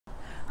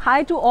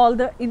Hi to all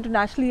the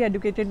internationally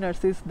educated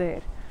nurses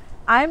there.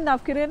 I am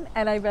Navkiran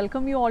and I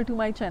welcome you all to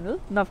my channel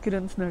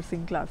Navkiran's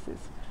Nursing Classes.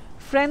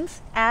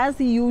 Friends,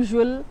 as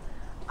usual,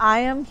 I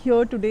am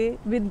here today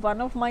with one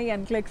of my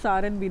NCLEX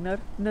RN winner,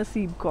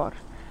 NASIB KAUR.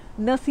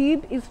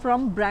 NASIB is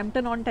from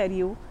Brampton,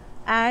 Ontario,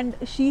 and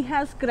she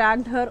has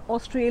cracked her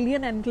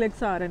Australian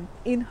NCLEX RN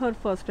in her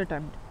first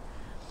attempt.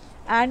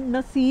 And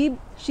NASIB,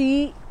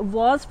 she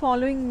was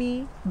following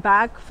me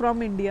back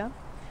from India,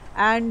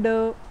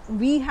 and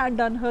we had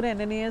done her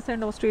NNAS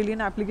and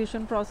Australian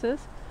application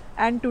process,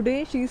 and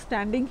today she is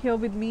standing here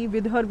with me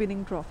with her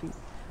winning trophy.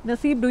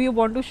 NASIB, do you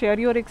want to share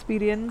your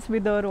experience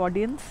with our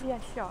audience?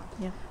 Yes, sure.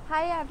 Yeah.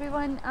 Hi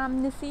everyone,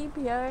 I'm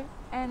NASIB here,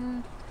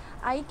 and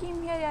I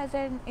came here as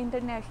an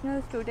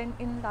international student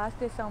in last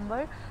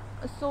December.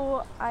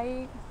 So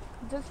I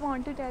just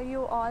want to tell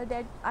you all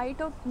that I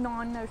took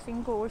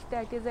non-nursing course,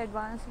 that is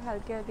Advanced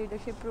Healthcare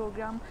Leadership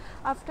Program.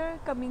 After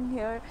coming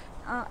here,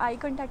 I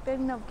contacted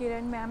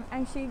Navkiran ma'am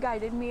and she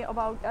guided me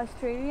about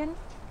Australian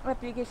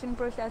application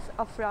process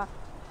 (AFRA).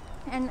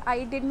 And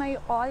I did my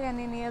all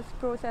NNAS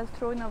process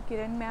through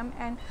Navkiran ma'am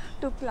and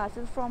took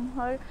classes from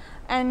her.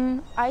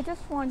 And I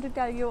just want to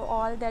tell you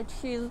all that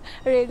she's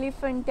really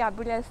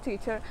fantabulous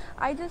teacher.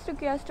 I just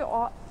request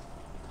all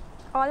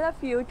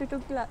of you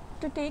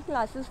to take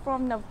classes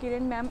from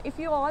Navkiran ma'am if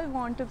you all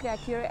want to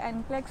crack your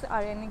NCLEX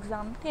RN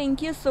exam.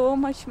 Thank you so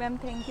much ma'am,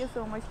 thank you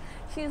so much.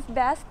 She is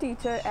best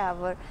teacher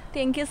ever.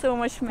 Thank you so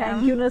much ma'am.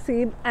 Thank you,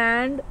 NASIB.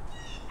 And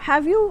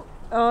have you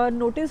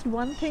noticed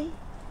one thing?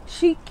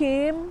 She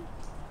came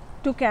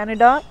to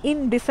Canada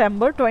in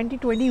December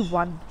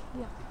 2021.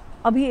 Yeah.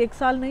 अभी 1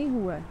 साल नहीं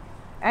हुआ है.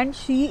 And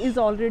she is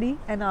already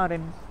an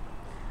RN.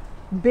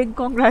 Big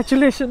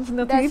congratulations,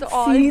 NASIB. That's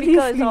all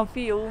because of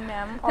you,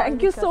 ma'am.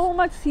 Thank you so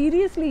much.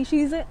 Seriously,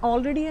 she's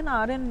already an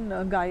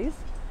RN, guys.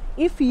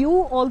 If you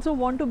also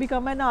want to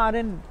become an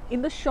RN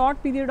in the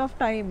short period of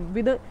time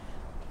with a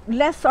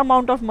less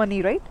amount of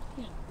money, right?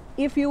 Yeah.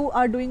 If you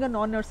are doing a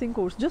non-nursing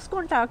course, just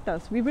contact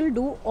us. We will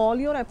do all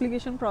your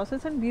application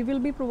process and we will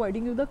be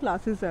providing you the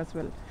classes as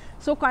well.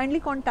 So kindly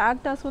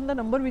contact us on the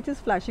number which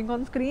is flashing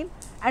on screen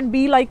and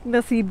be like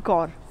NASIB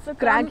KAUR. So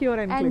crack your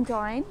NCLEX and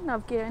join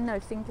Navkiran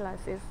Nursing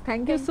Classes.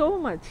 Thank you so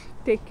much.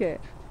 Take care.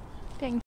 Thank you.